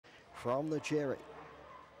from the Cherry.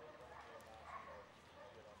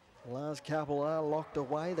 Last couple are locked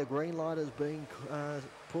away. The green light has been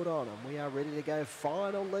put on them. We are ready to go.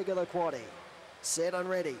 Final leg of the quaddie. Set and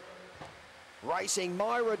ready. Racing,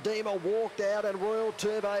 My Redeemer walked out and Royal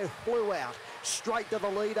Turbo flew out. Straight to the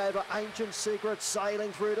lead over Ancient Secret,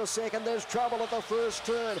 sailing through to second. There's trouble at the first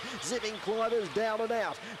turn. Zipping Climbers down and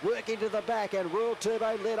out. Working to the back, and Royal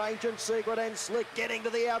Turbo led Ancient Secret, and Slick getting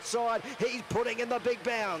to the outside. He's putting in the big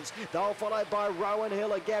bounds. They'll followed by Rowan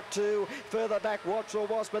Hill, a gap two. Further back, Watch the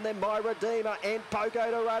Wasp, and then My Redeemer and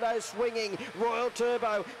Poco Dorado swinging. Royal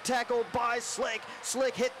Turbo tackled by Slick.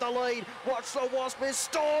 Slick hit the lead. Watch the Wasp is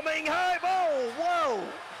storming home. Oh, whoa!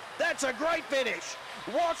 That's a great finish.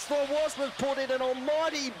 Watch the Wasp has put in an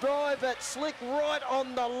almighty drive at Slick right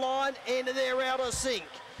on the line, and they're out of sync.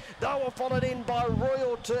 They were followed in by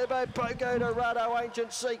Royal Turbo, Poco Dorado,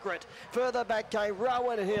 Ancient Secret. Further back came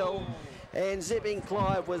Rowan Hill, and Zipping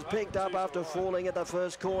Clive was picked up after falling at the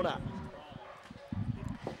first corner.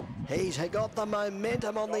 He's got the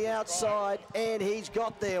momentum on the outside, and he's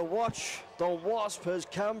got there. Watch the Wasp has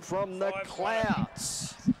come from the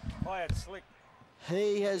clouds. Slick.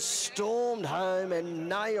 He has stormed home and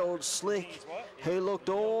nailed Slick, who looked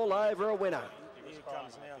all over a winner.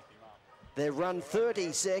 They've run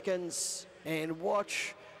 30 seconds, and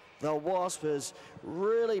watch the Wasp has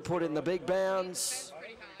really put in the big bounds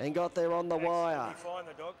and got there on the wire.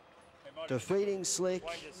 Defeating Slick,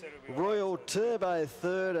 Royal Turbo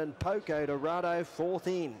third, and Poco Dorado fourth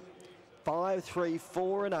in. 5, 3,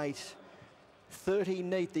 4 and 8. 30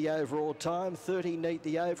 neat the overall time, 30 neat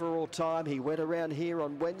the overall time. He went around here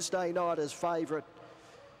on Wednesday night as favourite,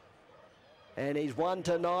 and he's won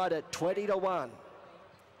tonight at 20 to 1.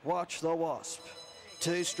 Watch the Wasp.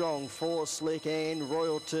 Too strong for Slick and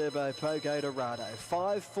Royal Turbo, Poco Dorado.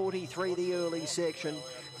 5:43 the early section,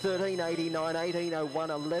 13:89,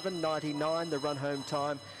 18:01, 11:99 the run home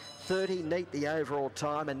time. 30 neat the overall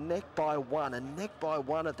time, and neck by one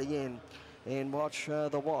at the end. And watch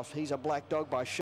the Wasp. He's a black dog by